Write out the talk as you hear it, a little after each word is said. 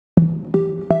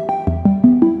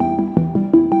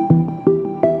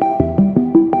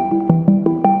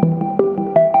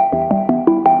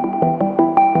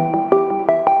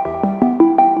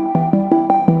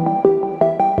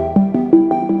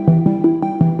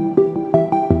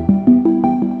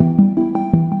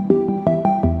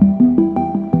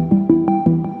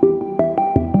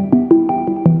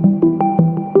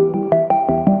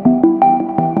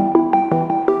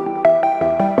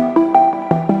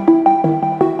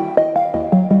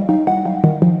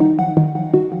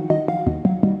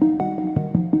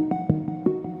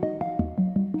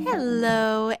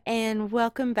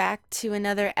welcome back to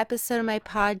another episode of my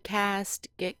podcast,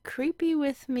 Get Creepy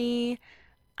with Me.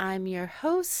 I'm your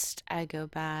host. I go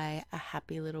by a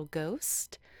happy little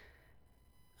ghost.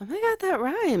 Oh my god, that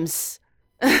rhymes.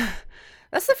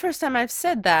 That's the first time I've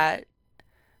said that.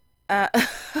 Uh,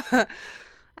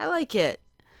 I like it.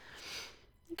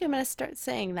 I think I'm going to start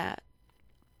saying that.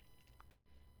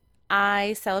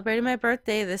 I celebrated my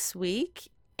birthday this week,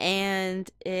 and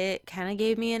it kind of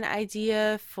gave me an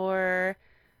idea for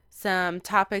some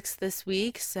topics this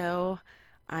week. So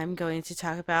I'm going to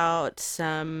talk about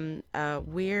some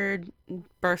weird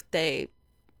birthday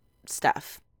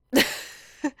stuff.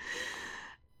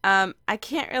 I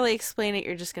can't really explain it.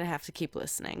 You're just going to have to keep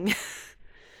listening.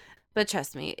 But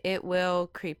trust me, it will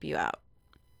creep you out.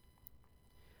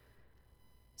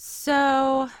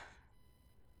 So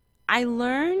I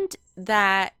learned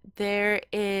that there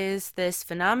is this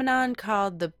phenomenon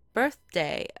called the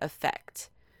birthday effect,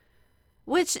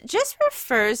 which just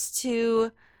refers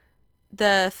to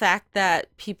the fact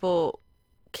that people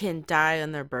can die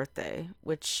on their birthday,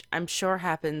 which I'm sure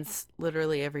happens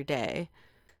literally every day.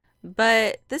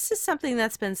 But this is something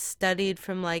that's been studied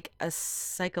from like a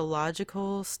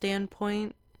psychological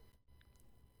standpoint.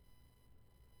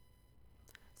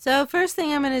 So, first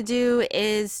thing I'm going to do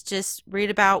is just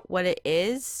read about what it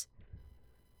is.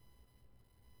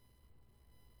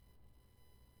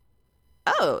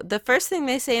 Oh, the first thing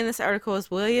they say in this article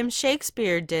is William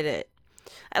Shakespeare did it.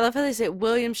 I love how they say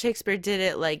William Shakespeare did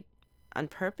it like on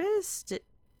purpose.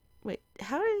 Wait,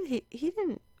 how did he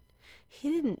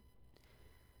didn't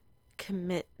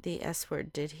commit the S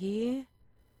word, did he?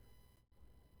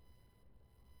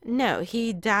 No,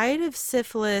 he died of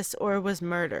syphilis or was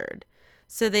murdered.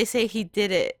 So they say he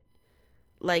did it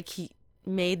like he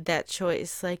made that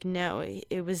choice. Like, no,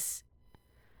 it was.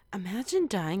 Imagine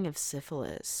dying of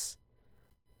syphilis.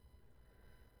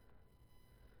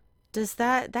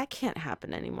 That can't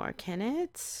happen anymore, can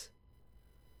it?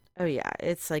 Oh, yeah,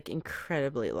 it's like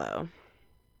incredibly low.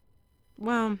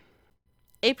 Well,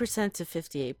 8% to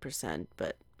 58%,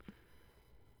 but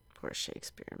poor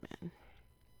Shakespeare, man.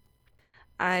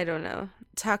 I don't know.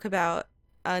 Talk about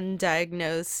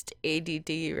undiagnosed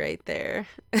ADD right there.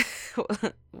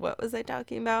 What was I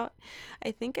talking about?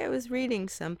 I think I was reading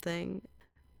something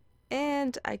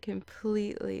and I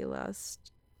completely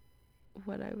lost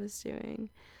what I was doing.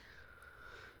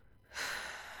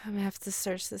 I'm gonna have to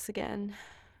search this again.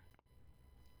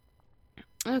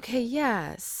 Okay,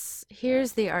 yes.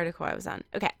 Here's the article I was on.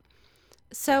 Okay.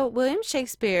 So, William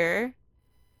Shakespeare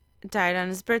died on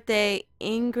his birthday.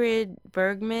 Ingrid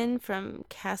Bergman from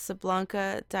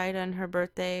Casablanca died on her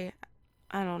birthday.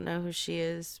 I don't know who she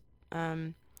is.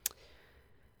 Um,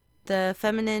 the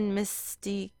feminine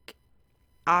mystique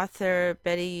author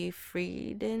Betty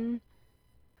Friedan.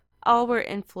 All were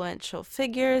influential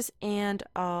figures and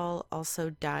all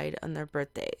also died on their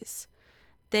birthdays.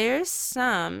 There's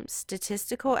some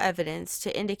statistical evidence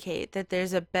to indicate that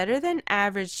there's a better than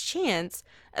average chance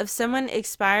of someone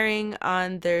expiring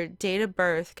on their date of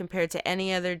birth compared to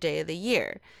any other day of the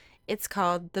year. It's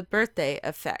called the birthday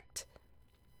effect.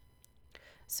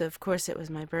 So, of course, it was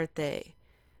my birthday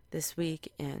this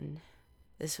week, and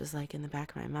this was like in the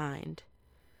back of my mind.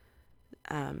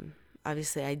 Um,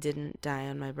 Obviously, I didn't die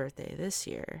on my birthday this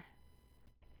year.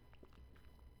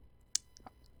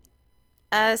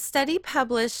 A study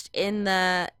published in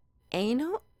the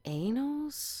Annals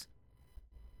Annals.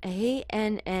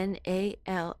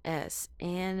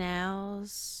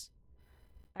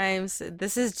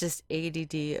 This is just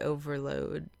ADD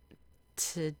overload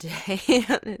today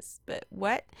on this, but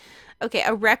what? Okay,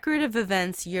 a record of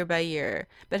events year by year.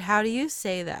 But how do you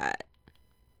say that?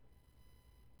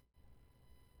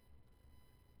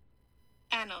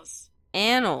 Annals.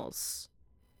 Annals.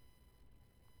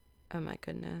 Oh my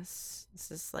goodness.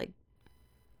 This is like,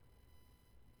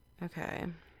 okay.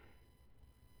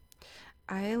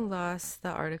 I lost the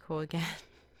article again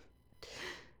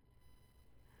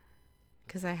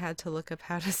because I had to look up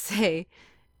how to say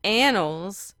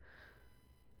annals.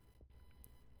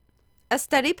 A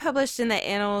study published in the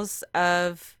Annals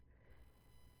of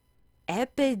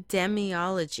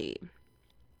Epidemiology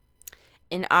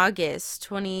in August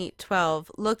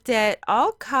 2012 looked at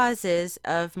all causes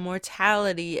of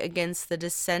mortality against the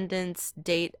descendant's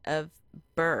date of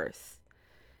birth.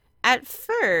 At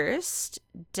first,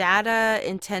 data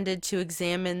intended to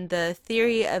examine the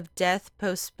theory of death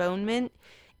postponement,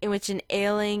 in which an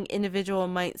ailing individual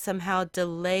might somehow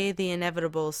delay the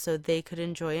inevitable so they could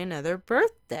enjoy another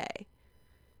birthday.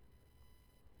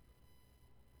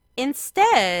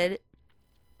 Instead,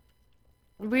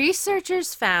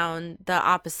 researchers found the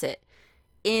opposite.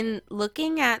 In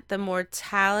looking at the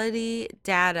mortality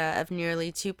data of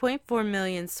nearly 2.4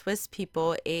 million Swiss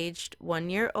people aged 1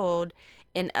 year old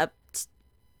and up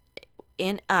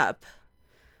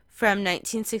from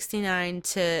 1969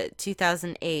 to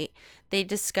 2008, they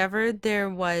discovered there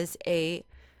was a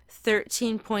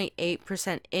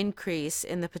 13.8% increase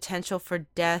in the potential for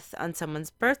death on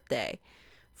someone's birthday.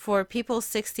 For people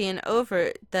 60 and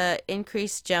over, the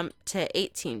increase jumped to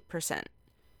 18%.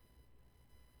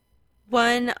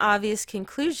 One obvious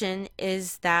conclusion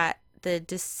is that the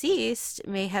deceased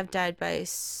may have died by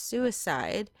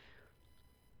suicide,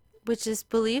 which is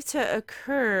believed to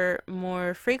occur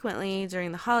more frequently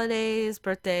during the holidays,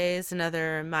 birthdays, and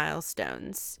other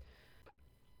milestones.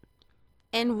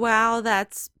 And while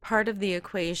that's part of the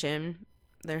equation,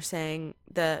 they're saying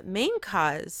the main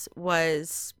cause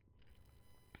was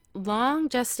long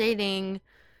gestating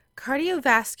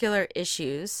cardiovascular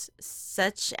issues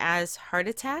such as heart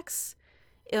attacks,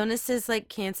 illnesses like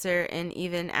cancer, and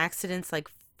even accidents like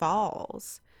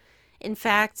falls. In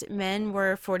fact, men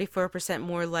were 44%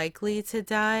 more likely to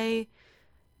die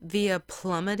via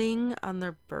plummeting on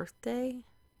their birthday.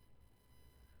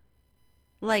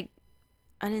 Like,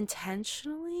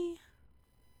 unintentionally?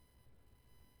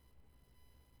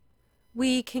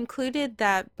 We concluded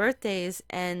that birthdays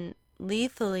end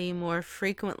lethally more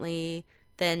frequently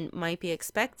than might be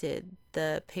expected,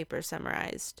 the paper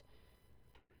summarized.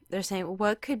 They're saying,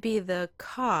 what could be the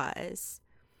cause?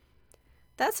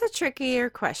 That's a trickier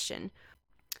question.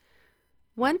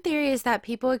 One theory is that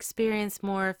people experience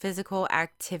more physical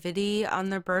activity on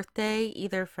their birthday,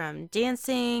 either from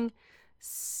dancing,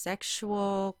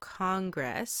 sexual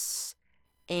congress,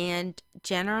 and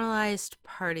generalized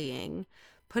partying.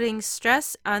 Putting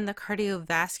stress on the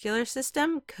cardiovascular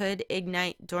system could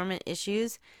ignite dormant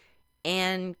issues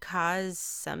and cause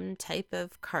some type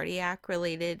of cardiac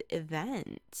related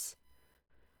event.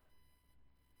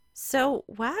 So,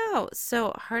 wow.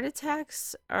 So, heart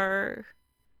attacks are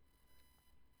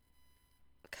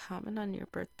common on your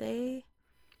birthday?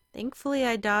 Thankfully,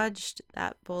 I dodged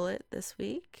that bullet this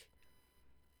week.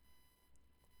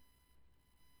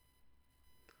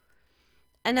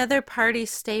 Another party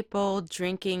staple,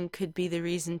 drinking, could be the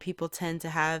reason people tend to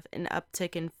have an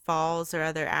uptick in falls or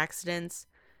other accidents.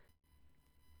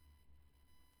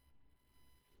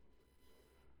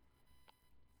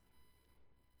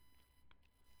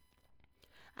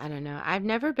 I don't know. I've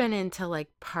never been into like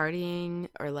partying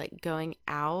or like going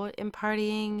out and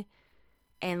partying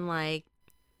and like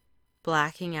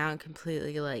blacking out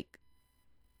completely, like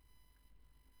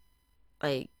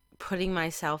putting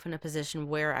myself in a position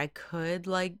where I could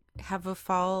like have a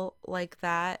fall like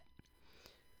that.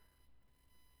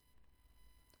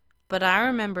 But I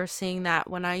remember seeing that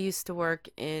when I used to work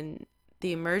in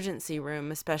the emergency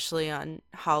room, especially on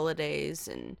holidays.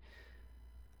 And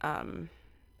um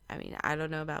I mean, I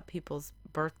don't know about people's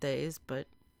birthdays, but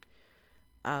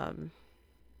um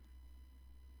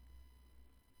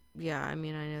yeah, I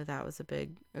mean, I know that was a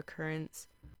big occurrence.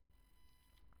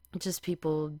 Just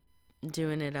people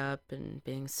doing it up and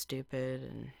being stupid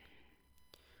and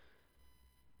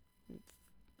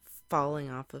falling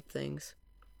off of things.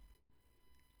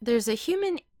 There's a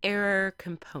human error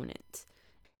component.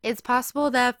 It's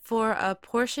possible that for a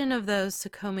portion of those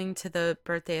succumbing to the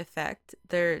birthday effect,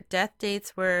 their death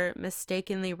dates were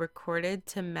mistakenly recorded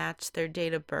to match their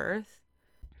date of birth.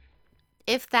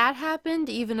 If that happened,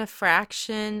 even a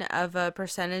fraction of a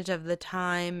percentage of the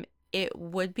time, it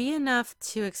would be enough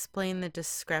to explain the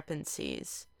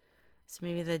discrepancies. So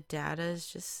maybe the data is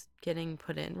just getting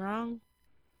put in wrong.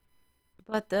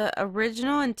 But the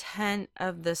original intent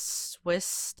of the Swiss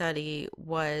study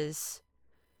was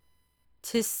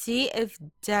to see if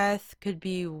death could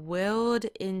be willed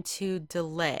into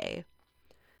delay.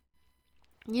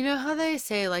 You know how they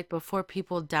say, like, before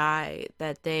people die,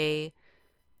 that they,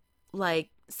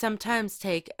 like, sometimes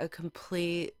take a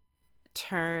complete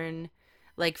turn,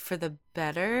 like, for the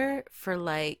better, for,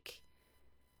 like,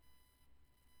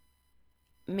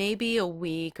 maybe a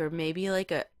week or maybe,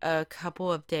 like, a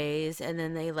couple of days, and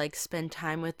then they, like, spend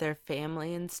time with their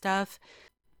family and stuff.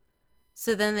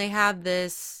 So then they have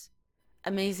this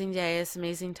amazing day, this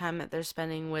amazing time that they're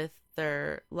spending with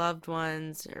their loved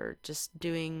ones or just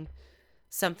doing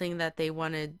something that they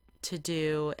wanted to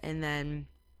do, and then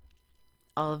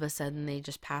all of a sudden they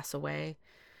just pass away.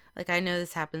 Like, I know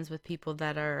this happens with people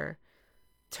that are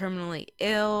terminally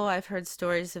ill. I've heard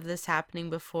stories of this happening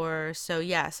before. So,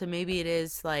 yeah, so maybe it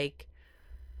is like,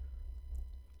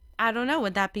 I don't know,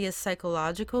 would that be a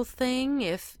psychological thing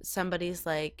if somebody's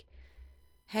like,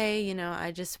 hey,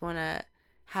 I just want to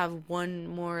have one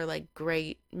more like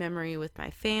great memory with my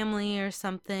family or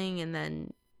something, and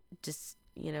then just,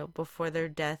 before their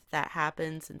death that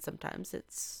happens, and sometimes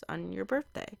it's on your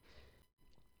birthday.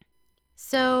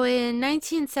 So in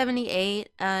 1978,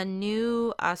 a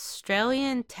new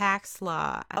Australian tax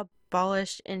law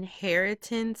abolished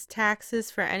inheritance taxes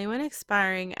for anyone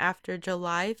expiring after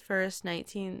July 1st,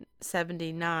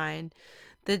 1979.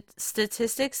 The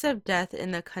statistics of death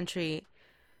in the country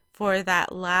for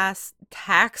that last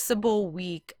taxable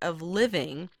week of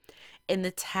living and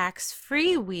the tax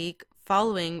free week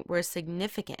following were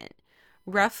significant.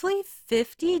 Roughly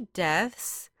 50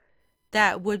 deaths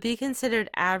that would be considered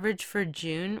average for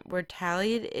June were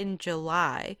tallied in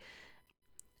July,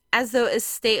 as though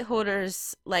estate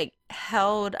holders like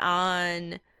held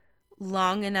on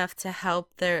long enough to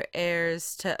help their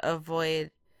heirs to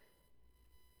avoid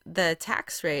the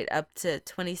tax rate up to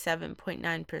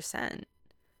 27.9%.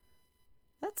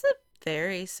 That's a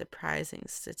very surprising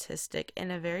statistic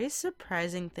and a very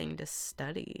surprising thing to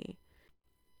study,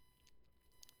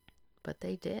 but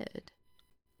they did.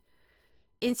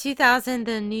 In 2000,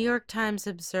 the New York Times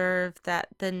observed that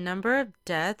the number of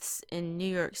deaths in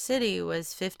New York City was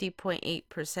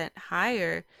 50.8%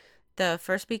 higher the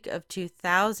first week of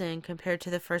 2000 compared to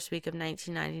the first week of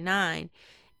 1999.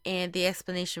 And the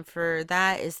explanation for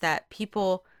that is that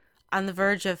people on the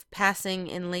verge of passing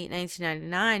in late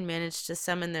 1999 managed to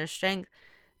summon their strength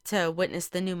to witness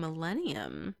the new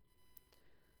millennium.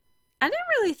 I didn't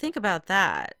really think about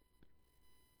that.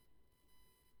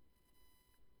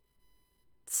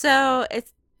 So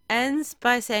it ends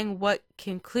by saying what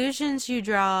conclusions you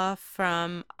draw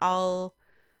from all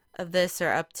of this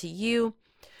are up to you.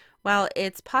 While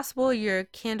it's possible your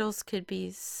candles could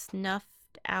be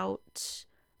snuffed out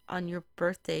on your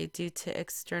birthday due to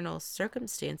external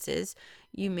circumstances,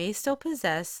 you may still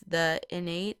possess the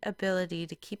innate ability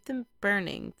to keep them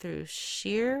burning through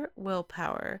sheer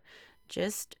willpower.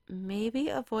 Just maybe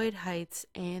avoid heights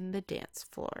and the dance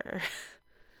floor.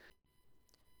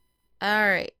 All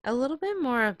right, a little bit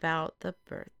more about the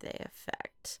birthday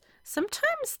effect.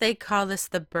 Sometimes they call this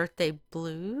the birthday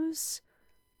blues,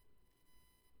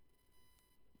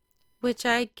 which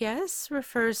I guess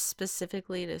refers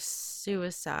specifically to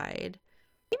suicide.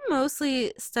 We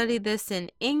mostly studied this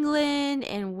in England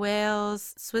and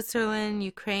Wales, Switzerland,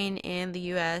 Ukraine, and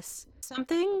the US.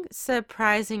 Something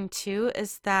surprising too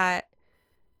is that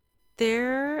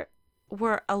there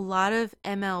were a lot of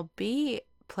MLB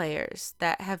players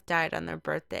that have died on their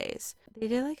birthdays. They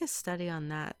did like a study on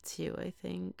that too, I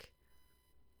think.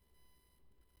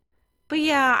 But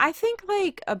yeah, I think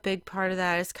like a big part of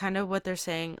that is kind of what they're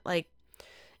saying. Like,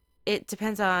 it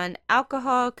depends on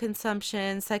alcohol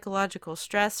consumption, psychological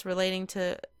stress relating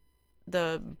to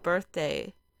the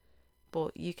birthday.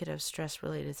 Well, you could have stress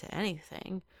related to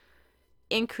anything.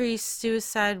 Increased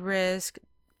suicide risk,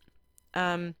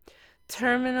 um,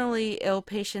 terminally ill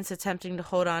patients attempting to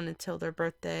hold on until their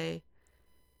birthday,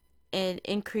 and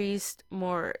increased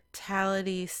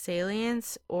mortality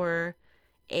salience or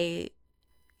a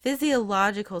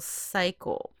physiological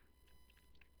cycle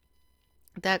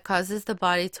that causes the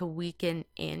body to weaken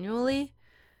annually,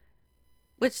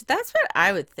 which that's what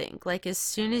I would think. Like as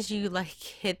soon as you like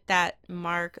hit that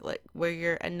mark like where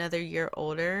you're another year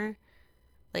older,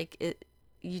 like it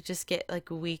you just get like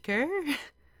weaker.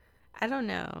 I don't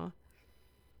know.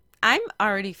 I'm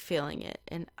already feeling it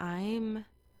and I'm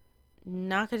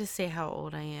not going to say how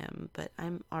old I am, but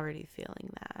I'm already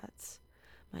feeling that.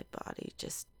 My body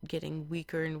just getting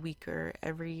weaker and weaker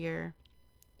every year.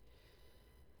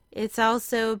 It's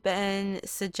also been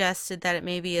suggested that it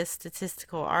may be a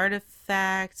statistical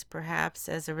artifact, perhaps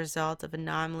as a result of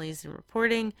anomalies in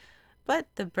reporting, but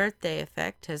the birthday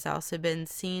effect has also been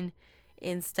seen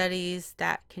in studies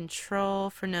that control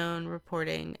for known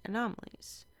reporting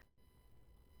anomalies.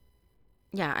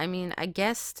 Yeah, I mean, I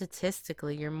guess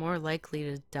statistically you're more likely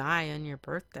to die on your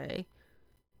birthday.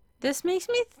 This makes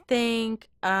me think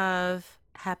of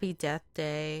Happy Death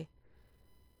Day,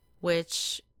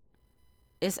 which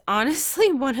is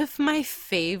honestly one of my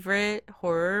favorite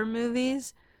horror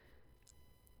movies.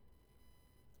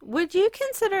 Would you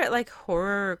consider it like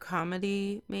horror or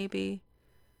comedy, maybe?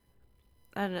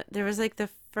 I don't know. There was like the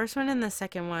first one and the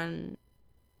second one,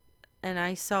 and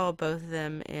I saw both of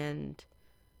them, and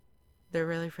they're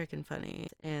really freaking funny,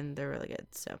 and they're really good.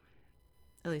 So,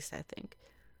 at least I think.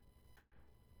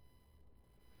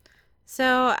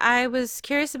 So, I was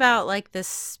curious about like the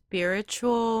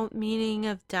spiritual meaning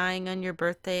of dying on your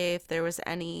birthday, if there was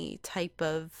any type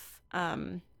of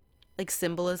like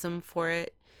symbolism for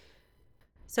it.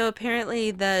 So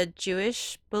apparently, the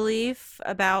Jewish belief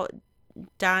about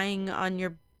dying on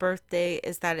your birthday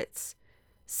is that it's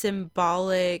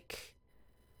symbolic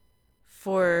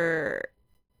for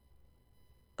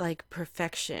like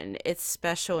perfection. It's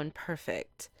special and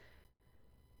perfect.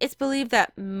 It's believed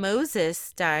that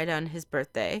Moses died on his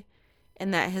birthday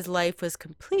and that his life was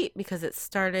complete because it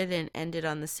started and ended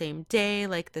on the same day,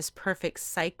 like this perfect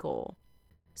cycle.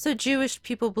 So, Jewish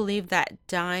people believe that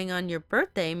dying on your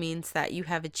birthday means that you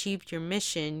have achieved your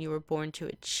mission you were born to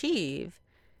achieve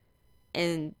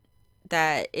and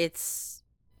that it's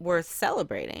worth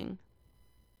celebrating.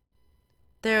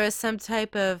 There was some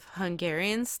type of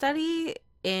Hungarian study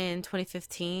in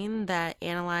 2015 that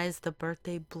analyzed the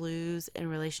birthday blues in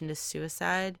relation to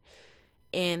suicide.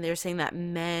 And they're saying that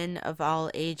men of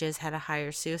all ages had a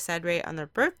higher suicide rate on their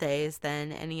birthdays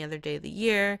than any other day of the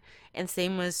year. And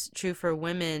same was true for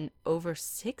women over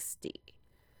 60.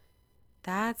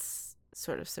 That's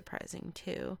sort of surprising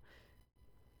too.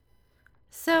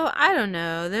 So I don't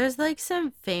know. There's like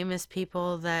some famous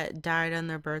people that died on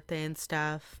their birthday and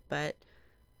stuff, but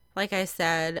like I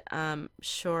said,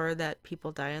 sure that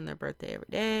people die on their birthday every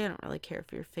day. I don't really care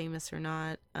if you're famous or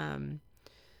not.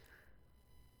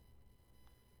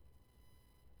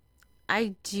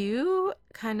 I do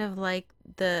kind of like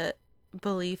the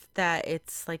belief that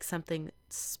it's like something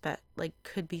like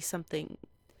could be something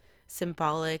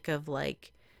symbolic of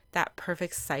like that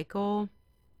perfect cycle.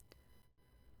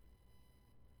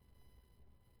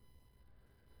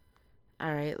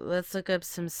 All right, let's look up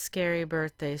some scary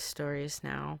birthday stories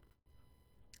now.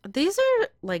 These are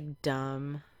like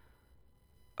dumb.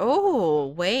 Oh,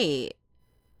 wait.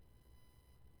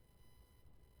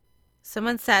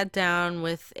 Someone sat down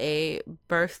with a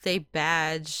birthday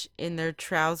badge in their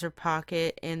trouser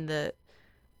pocket and the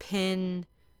pin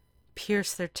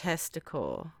pierced their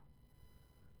testicle.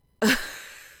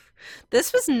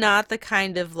 This was not the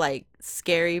kind of like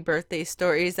scary birthday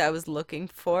stories I was looking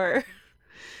for.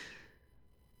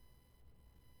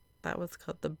 That was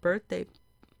called the birthday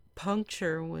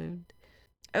puncture wound.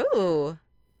 Oh,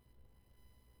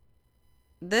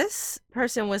 this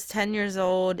person was 10 years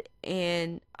old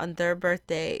and on their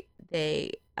birthday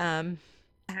they had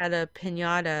a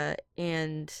piñata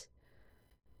and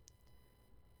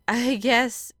I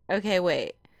guess okay,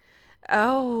 wait.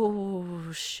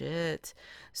 Oh shit.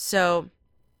 So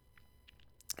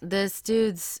this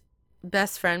dude's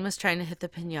best friend was trying to hit the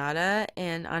piñata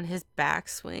and on his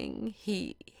backswing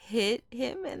he hit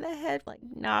him in the head, like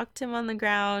knocked him on the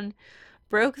ground,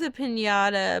 broke the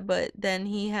piñata, but then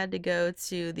he had to go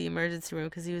to the emergency room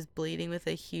because he was bleeding with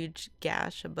a huge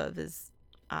gash above his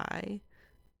eye.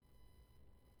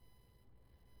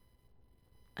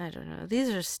 I don't know. These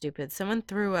are stupid. Someone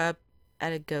threw up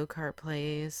at a go-kart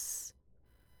place.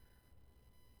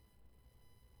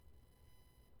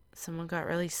 Someone got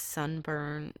really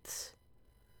sunburnt.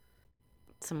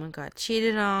 Someone got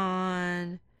cheated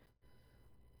on.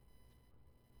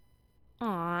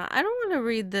 Aw, I don't want to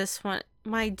read this one.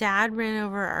 My dad ran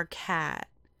over our cat.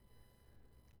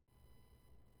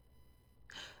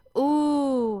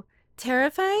 Ooh,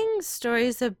 terrifying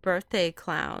stories of birthday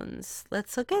clowns.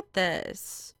 Let's look at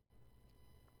this.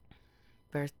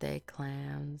 Birthday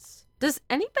clowns. Does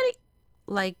anybody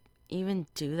like even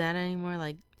do that anymore?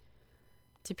 Like,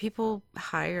 do people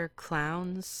hire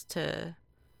clowns to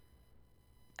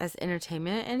as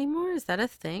entertainment anymore? Is that a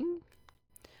thing?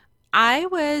 I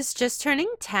was just turning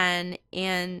 10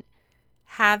 and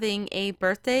having a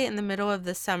birthday in the middle of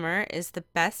the summer is the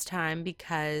best time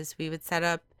because we would set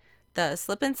up the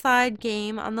slip and slide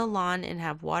game on the lawn and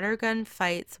have water gun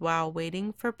fights while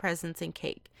waiting for presents and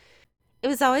cake. It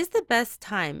was always the best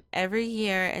time every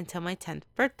year until my 10th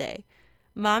birthday.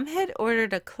 Mom had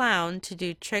ordered a clown to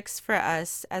do tricks for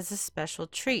us as a special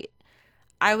treat.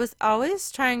 I was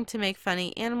always trying to make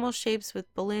funny animal shapes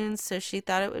with balloons, so she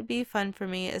thought it would be fun for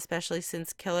me, especially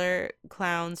since Killer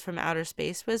Clowns from Outer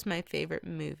Space was my favorite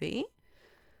movie.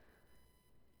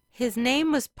 His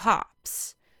name was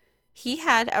Pops. He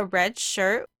had a red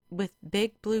shirt with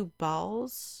big blue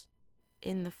balls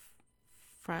in the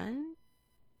front.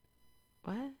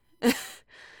 What?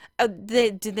 Oh,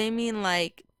 do they mean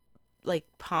like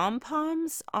pom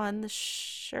poms on the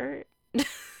shirt?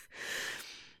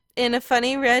 In a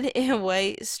funny red and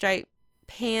white striped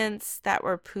pants that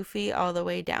were poofy all the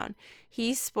way down.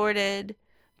 He sported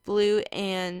blue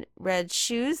and red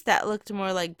shoes that looked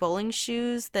more like bowling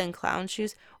shoes than clown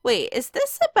shoes. Wait, is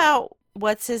this about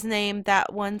what's his name?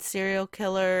 That one serial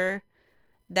killer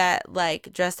that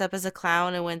like dressed up as a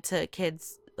clown and went to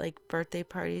kids like birthday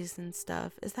parties and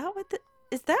stuff. Is that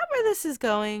where this is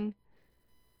going?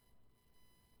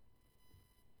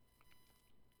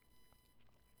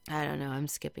 I don't know. I'm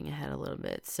skipping ahead a little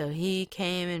bit. So he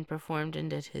came and performed and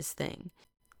did his thing.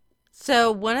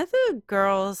 So one of the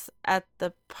girls at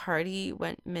the party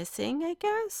went missing, I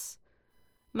guess.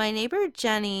 My neighbor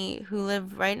Jenny, who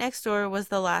lived right next door, was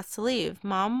the last to leave.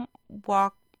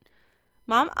 Walked.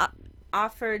 Mom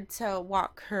offered to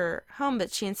walk her home,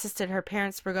 but she insisted her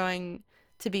parents were going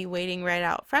to be waiting right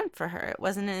out front for her. It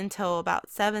wasn't until about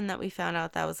 7 that we found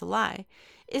out that was a lie.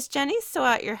 Is Jenny still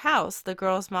at your house? The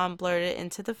girl's mom blurted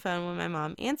into the phone when my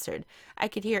mom answered. I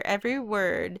could hear every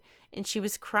word, and she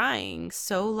was crying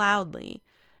so loudly.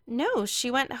 No, she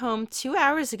went home 2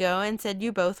 hours ago and said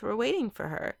you both were waiting for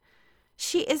her.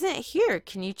 She isn't here.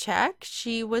 Can you check?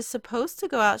 She was supposed to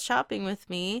go out shopping with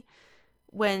me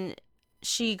when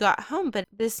she got home, but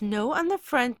this note on the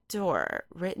front door,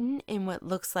 written in what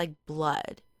looks like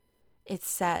blood, it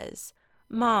says,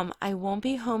 Mom, I won't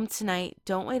be home tonight.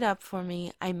 Don't wait up for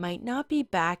me. I might not be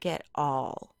back at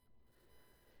all.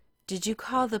 Did you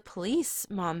call the police?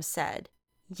 Mom said.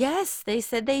 Yes, they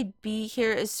said they'd be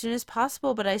here as soon as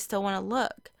possible, but I still want to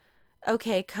look.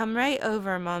 Okay, come right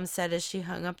over, Mom said as she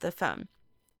hung up the phone.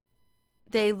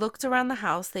 They looked around the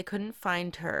house. They couldn't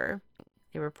find her.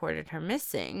 They reported her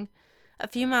missing. A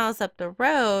few miles up the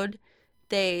road,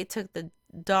 they took the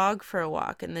dog for a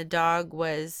walk, and the dog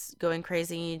was going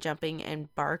crazy, jumping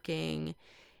and barking.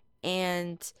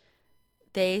 And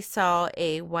they saw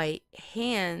a white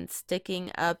hand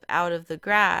sticking up out of the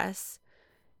grass,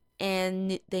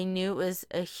 and they knew it was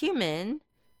a human.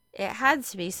 It had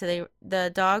to be, so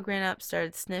the dog ran up,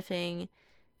 started sniffing,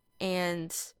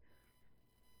 and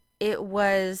it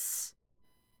was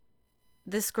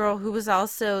this girl who was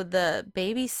also the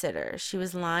babysitter. She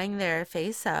was lying there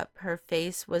face up. Her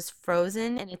face was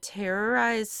frozen in a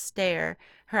terrorized stare,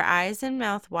 her eyes and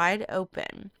mouth wide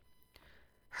open.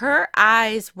 Her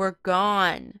eyes were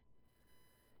gone.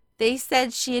 They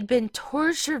said she had been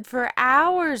tortured for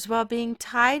hours while being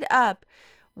tied up.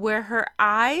 Where her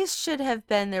eyes should have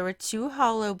been, there were two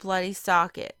hollow, bloody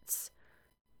sockets.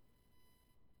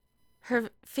 Her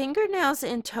fingernails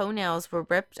and toenails were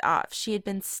ripped off. She had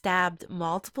been stabbed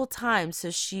multiple times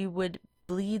so she would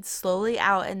bleed slowly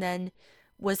out, and then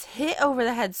was hit over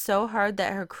the head so hard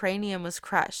that her cranium was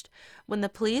crushed. When the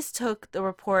police took the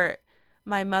report,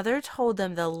 my mother told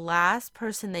them the last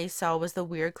person they saw was the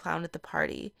weird clown at the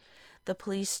party. The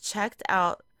police checked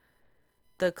out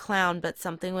the clown, but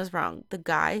something was wrong. The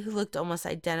guy who looked almost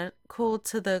identical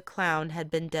to the clown had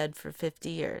been dead for 50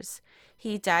 years.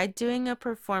 He died doing a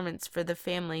performance for the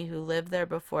family who lived there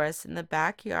before us in the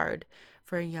backyard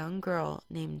for a young girl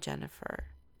named Jennifer.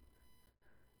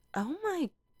 Oh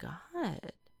my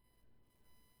God.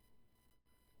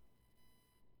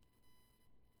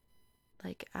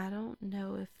 Like, I don't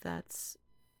know if that's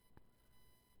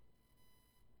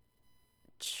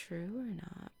true or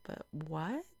not, but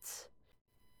what?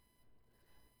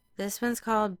 This one's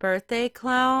called Birthday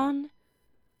Clown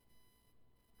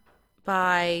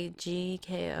by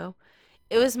GKO.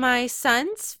 It was my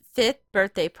son's fifth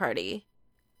birthday party.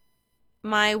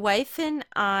 My wife and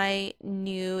I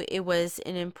knew it was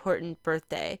an important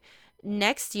birthday.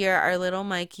 Next year, our little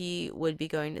Mikey would be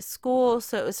going to school,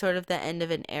 so it was sort of the end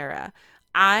of an era.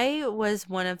 I was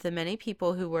one of the many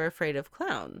people who were afraid of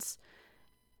clowns.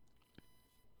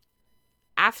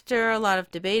 After a lot of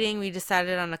debating, we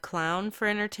decided on a clown for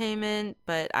entertainment,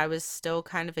 but I was still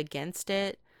kind of against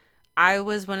it. I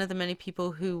was one of the many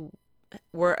people who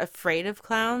were afraid of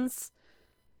clowns.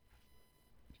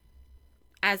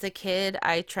 As a kid,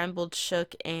 I trembled,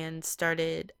 shook, and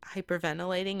started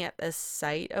hyperventilating at the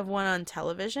sight of one on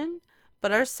television,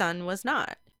 but our son was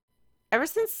not. Ever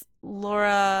since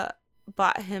Laura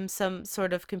bought him some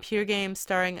sort of computer game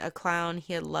starring a clown,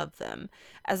 he had loved them.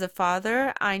 As a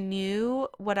father, I knew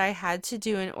what I had to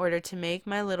do in order to make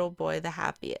my little boy the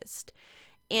happiest.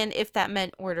 And if that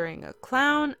meant ordering a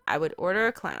clown, I would order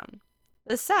a clown.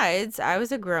 Besides, I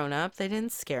was a grown up, they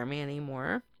didn't scare me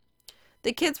anymore.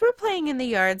 The kids were playing in the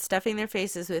yard, stuffing their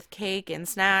faces with cake and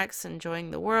snacks,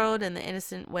 enjoying the world in the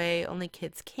innocent way only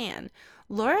kids can.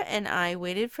 Laura and I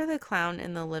waited for the clown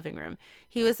in the living room.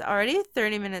 He was already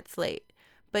 30 minutes late,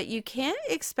 but you can't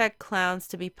expect clowns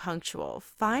to be punctual.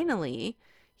 Finally,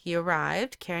 he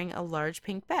arrived carrying a large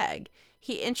pink bag.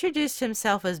 He introduced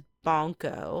himself as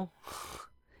Bonko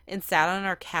and sat on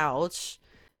our couch.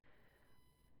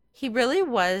 He really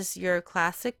was your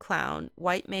classic clown.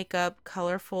 White makeup,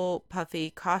 colorful, puffy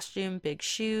costume, big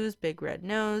shoes, big red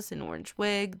nose, an orange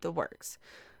wig, the works.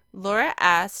 Laura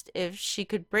asked if she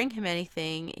could bring him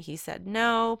anything. He said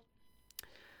no.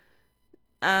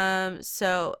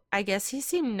 So I guess he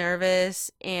seemed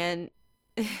nervous, and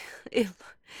it,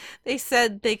 they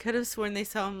said they could have sworn they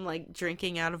saw him like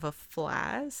drinking out of a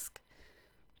flask.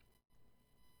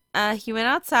 He went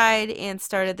outside and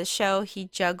started the show. He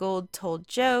juggled, told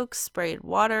jokes, sprayed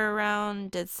water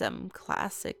around, did some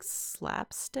classic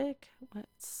slapstick.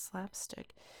 What's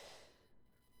slapstick?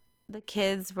 The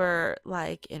kids were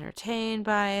like entertained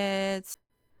by it.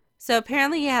 So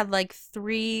apparently he had like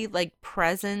three like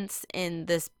presents in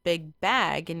this big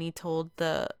bag and he told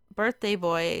the birthday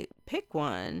boy pick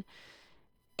one.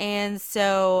 And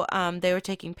so they were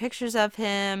taking pictures of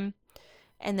him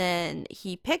and then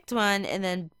he picked one and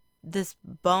then this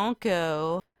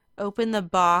bonko opened the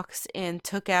box and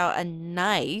took out a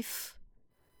knife,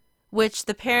 which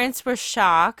the parents were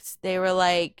shocked. They were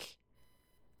like,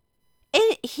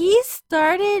 and he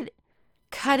started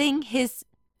cutting his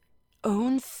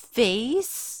own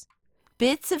face.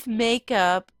 Bits of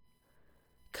makeup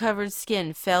covered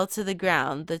skin fell to the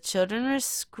ground. The children were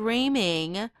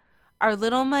screaming. Our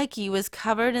little Mikey was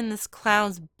covered in this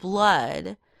clown's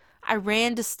blood. I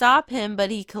ran to stop him,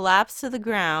 but he collapsed to the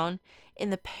ground,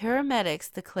 and the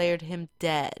paramedics declared him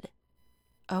dead.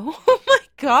 Oh my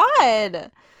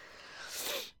God.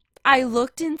 I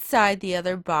looked inside the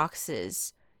other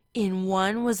boxes. In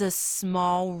one was a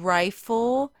small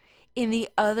rifle, in the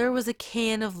other was a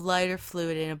can of lighter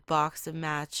fluid and a box of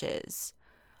matches.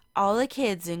 All the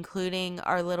kids, including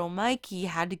our little Mikey,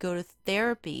 had to go to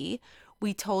therapy.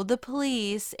 We told the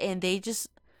police, and they just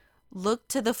looked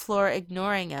to the floor,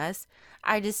 ignoring us.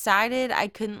 I decided I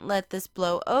couldn't let this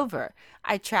blow over.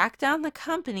 I tracked down the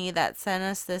company that sent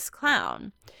us this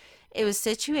clown. It was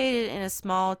situated in a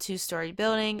small two-story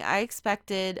building. I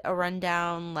expected a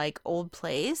rundown, like, old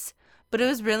place, but it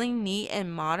was really neat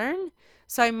and modern.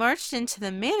 So I marched into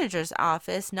the manager's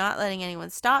office, not letting anyone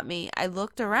stop me. I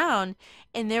looked around,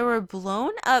 and there were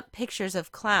blown up pictures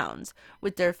of clowns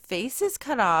with their faces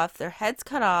cut off, their heads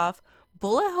cut off,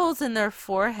 bullet holes in their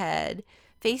forehead,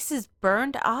 faces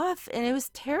burned off, and it was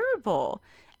terrible.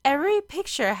 Every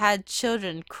picture had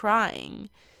children crying.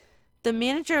 The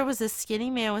manager was a skinny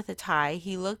man with a tie.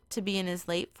 He looked to be in his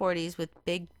late 40s with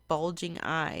big, bulging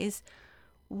eyes.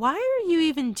 Why are you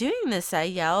even doing this? I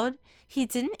yelled. He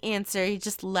didn't answer. He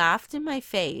just laughed in my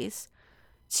face.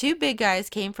 Two big guys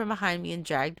came from behind me and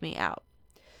dragged me out.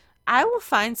 I will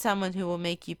find someone who will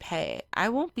make you pay. I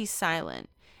won't be silent.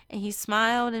 And he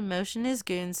smiled and motioned his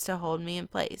goons to hold me in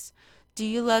place. Do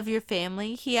you love your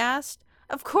family? He asked.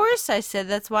 Of course, I said.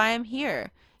 That's why I'm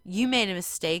here. You made a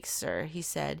mistake, sir, he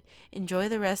said. Enjoy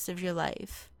the rest of your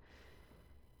life.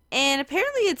 And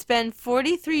apparently it's been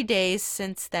 43 days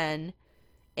since then,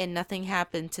 and nothing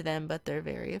happened to them, but they're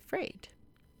very afraid.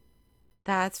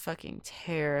 That's fucking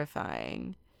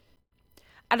terrifying.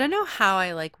 I don't know how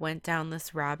I like went down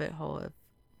this rabbit hole of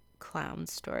clown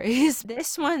stories.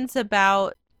 This one's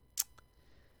about,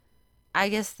 I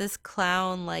guess this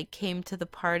clown like came to the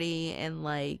party and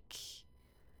like,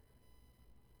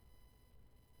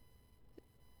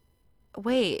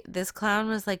 wait, this clown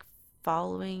was like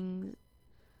following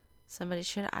somebody.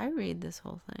 Should I read this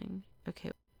whole thing?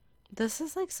 Okay. This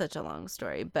is like such a long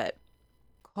story, but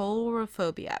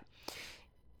coulrophobia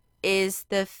is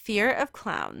the fear of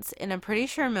clowns, and I'm pretty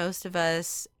sure most of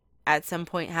us at some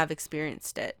point have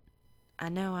experienced it. I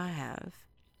know I have.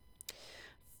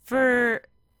 For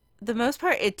the most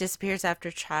part, it disappears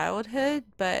after childhood,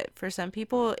 but for some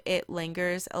people, it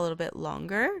lingers a little bit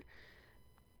longer,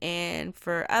 and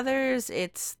for others,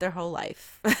 it's their whole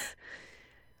life.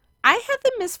 I had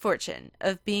the misfortune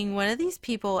of being one of these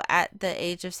people at the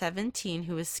age of 17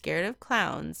 who was scared of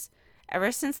clowns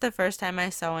ever since the first time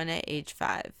I saw one at age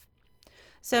 5.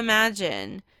 So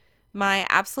imagine my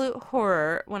absolute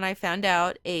horror when I found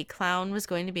out a clown was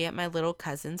going to be at my little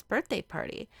cousin's birthday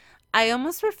party. I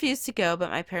almost refused to go, but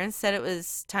my parents said it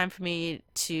was time for me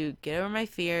to get over my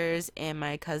fears, and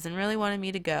my cousin really wanted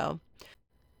me to go.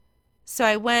 So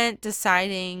I went,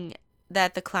 deciding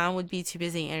that the clown would be too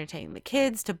busy entertaining the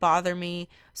kids to bother me.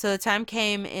 So the time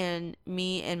came and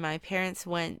me and my parents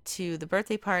went to the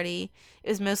birthday party. It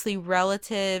was mostly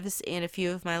relatives and a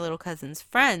few of my little cousin's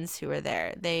friends who were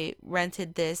there. They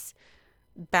rented this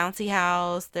bouncy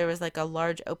house. There was like a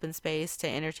large open space to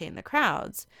entertain the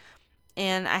crowds.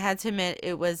 And I had to admit,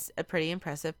 it was a pretty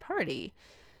impressive party.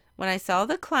 When I saw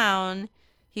the clown,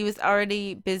 he was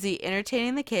already busy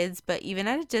entertaining the kids, but even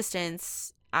at a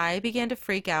distance, I began to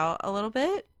freak out a little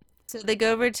bit. So they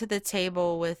go over to the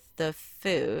table with the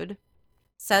food.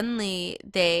 Suddenly,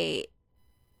 they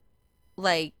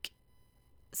like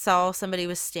saw somebody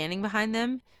was standing behind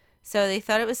them. So they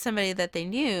thought it was somebody that they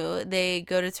knew. They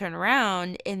go to turn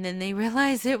around and then they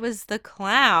realize it was the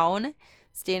clown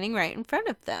standing right in front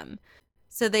of them.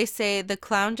 So they say the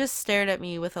clown just stared at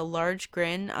me with a large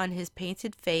grin on his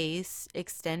painted face,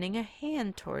 extending a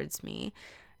hand towards me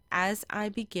as I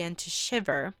began to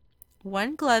shiver.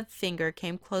 One gloved finger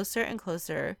came closer and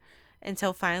closer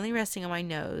until finally resting on my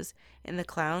nose, and the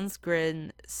clown's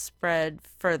grin spread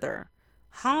further.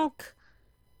 Honk!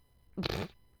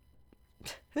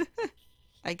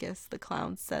 I guess the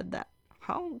clown said that.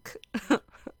 Honk!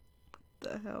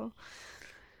 The hell?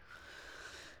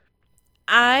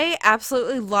 I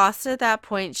absolutely lost it at that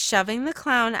point, shoving the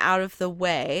clown out of the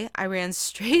way. I ran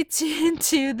straight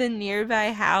into the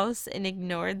nearby house and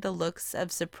ignored the looks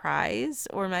of surprise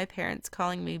or my parents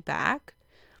calling me back.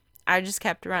 I just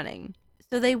kept running.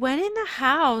 So they went in the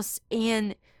house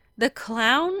and the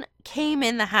clown came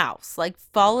in the house, like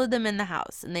followed them in the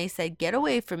house, and they said, "Get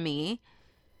away from me."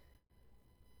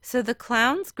 So the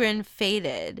clown's grin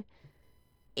faded,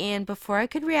 and before I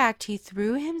could react, he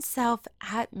threw himself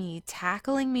at me,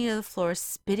 tackling me to the floor,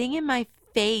 spitting in my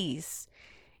face.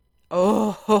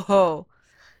 Oh,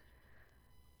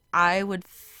 I would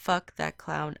fuck that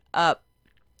clown up.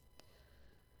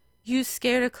 "You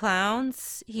scared of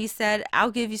clowns?" he said. "I'll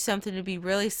give you something to be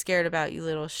really scared about, you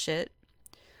little shit."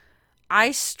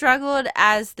 I struggled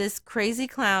as this crazy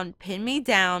clown pinned me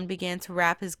down, began to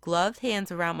wrap his gloved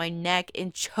hands around my neck,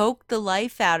 and choke the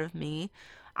life out of me.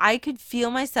 I could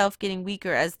feel myself getting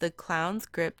weaker as the clown's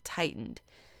grip tightened.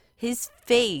 His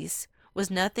face was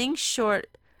nothing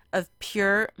short of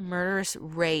pure murderous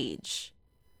rage.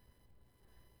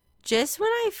 Just when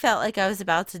I felt like I was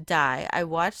about to die, I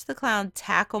watched the clown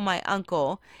tackle my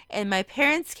uncle, and my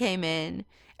parents came in.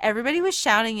 Everybody was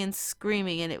shouting and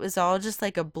screaming, and it was all just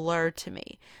like a blur to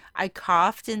me. I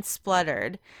coughed and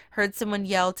spluttered, heard someone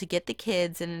yell to get the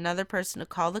kids and another person to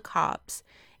call the cops,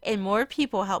 and more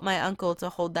people helped my uncle to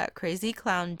hold that crazy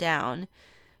clown down,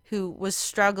 who was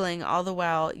struggling all the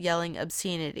while yelling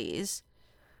obscenities.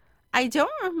 I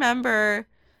don't remember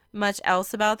much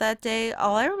else about that day.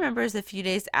 All I remember is a few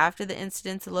days after the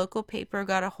incident, a local paper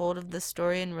got a hold of the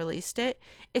story and released it.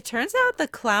 It turns out the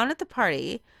clown at the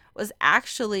party was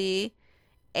actually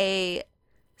a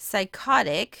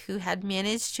psychotic who had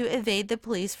managed to evade the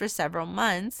police for several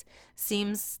months.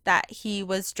 Seems that he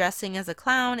was dressing as a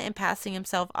clown and passing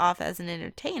himself off as an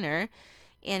entertainer,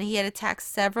 and he had attacked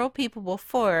several people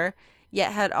before,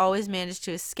 yet had always managed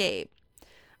to escape.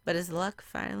 But his luck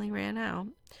finally ran out.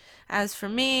 As for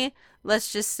me,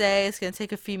 let's just say it's going to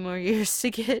take a few more years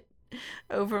to get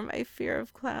over my fear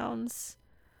of clowns.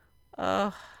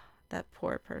 Oh, that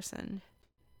poor person.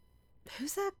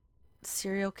 Who's that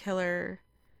serial killer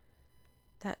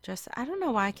that just, I don't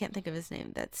know why I can't think of his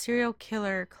name. That serial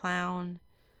killer clown.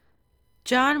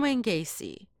 John Wayne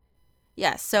Gacy.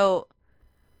 Yeah, so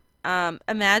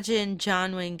imagine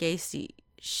John Wayne Gacy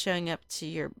showing up to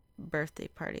your birthday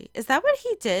party. Is that what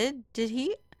he did? Did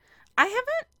he? I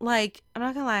haven't, like, I'm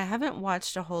not gonna lie, I haven't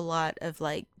watched a whole lot of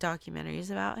like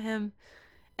documentaries about him,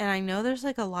 and I know there's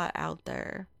like a lot out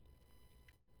there.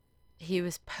 He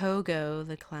was Pogo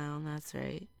the clown, that's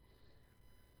right.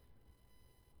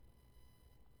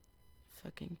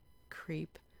 Fucking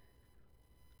creep.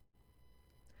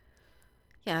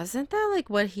 Yeah, isn't that like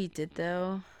what he did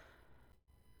though?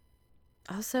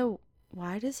 Also,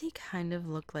 why does he kind of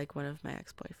look like one of my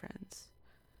ex-boyfriends?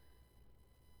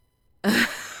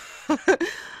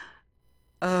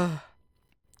 Ugh.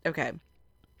 Okay.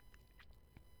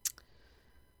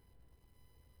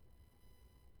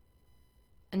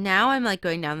 Now I'm like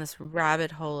going down this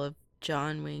rabbit hole of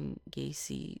John Wayne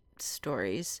Gacy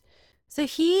stories. So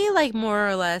he like more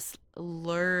or less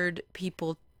lured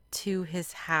people to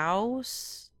his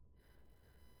house.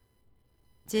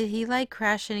 Did he like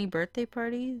crash any birthday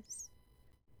parties?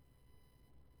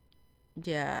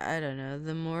 Yeah, I don't know.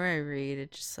 The more I read,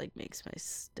 it just like makes my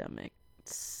stomach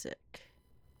sick.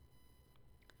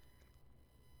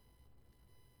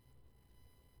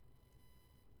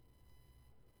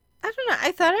 I don't know.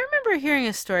 I thought I remember hearing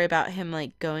a story about him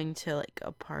like going to like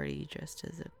a party dressed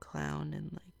as a clown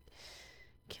and like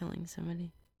killing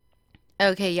somebody.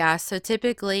 Okay, yeah. So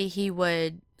typically he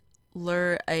would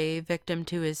lure a victim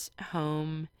to his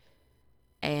home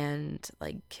and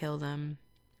like kill them.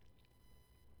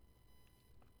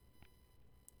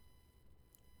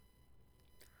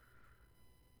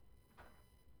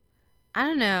 I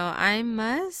don't know. I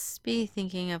must be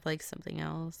thinking of like something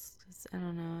else 'cause I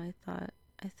don't know.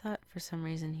 I thought for some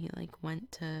reason he like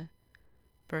went to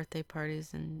birthday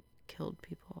parties and killed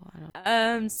people. I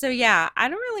don't. So yeah, I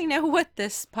don't really know what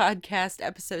this podcast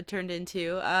episode turned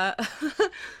into.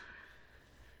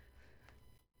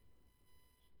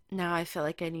 Now I feel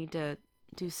like I need to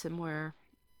do some more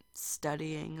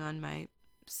studying on my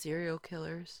serial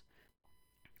killers.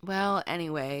 Well,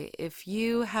 anyway, if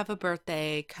you have a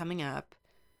birthday coming up,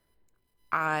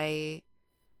 I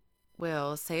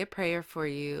will say a prayer for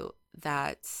you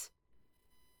that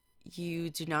you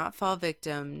do not fall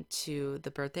victim to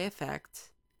the birthday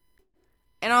effect.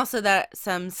 And also that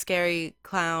some scary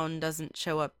clown doesn't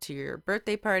show up to your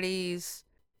birthday parties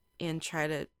and try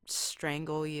to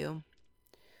strangle you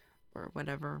or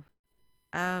whatever.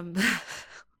 Um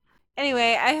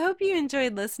Anyway, I hope you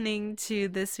enjoyed listening to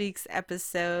this week's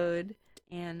episode,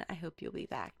 and I hope you'll be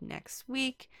back next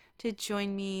week to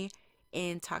join me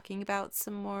in talking about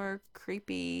some more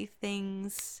creepy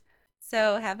things.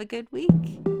 So, have a good week.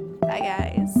 Bye,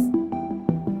 guys.